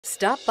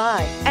Stop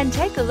by and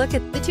take a look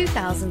at the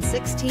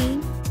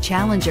 2016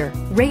 Challenger.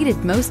 Rated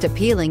most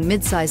appealing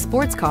midsize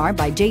sports car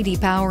by J.D.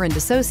 Power and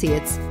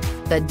Associates,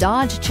 the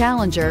Dodge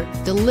Challenger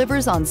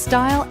delivers on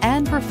style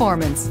and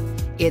performance.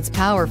 It's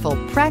powerful,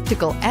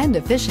 practical, and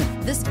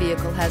efficient. This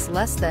vehicle has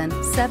less than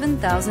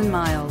 7,000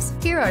 miles.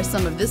 Here are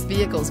some of this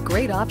vehicle's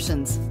great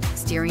options: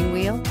 steering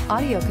wheel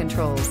audio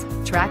controls,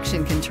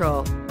 traction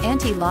control,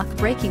 anti-lock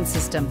braking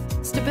system,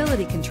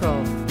 stability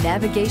control,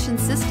 navigation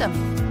system,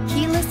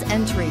 keyless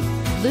entry,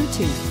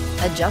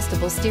 Bluetooth,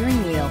 adjustable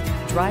steering wheel,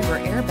 driver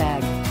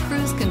airbag,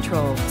 cruise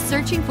control.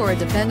 Searching for a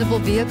dependable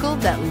vehicle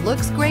that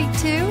looks great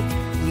too?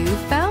 You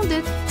found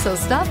it, so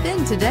stop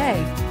in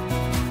today.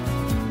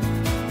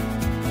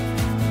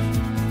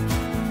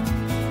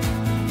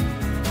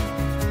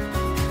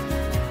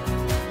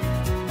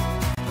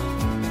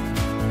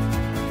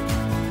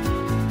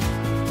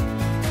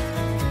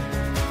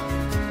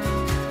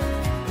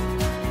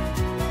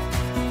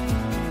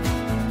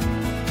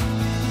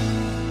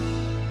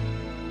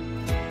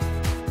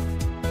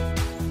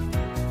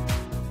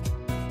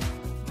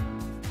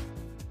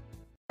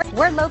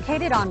 We're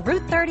located on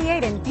Route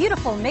 38 in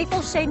beautiful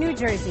Maple Shade, New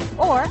Jersey,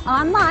 or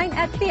online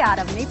at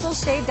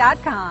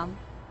fiatofmapleshade.com.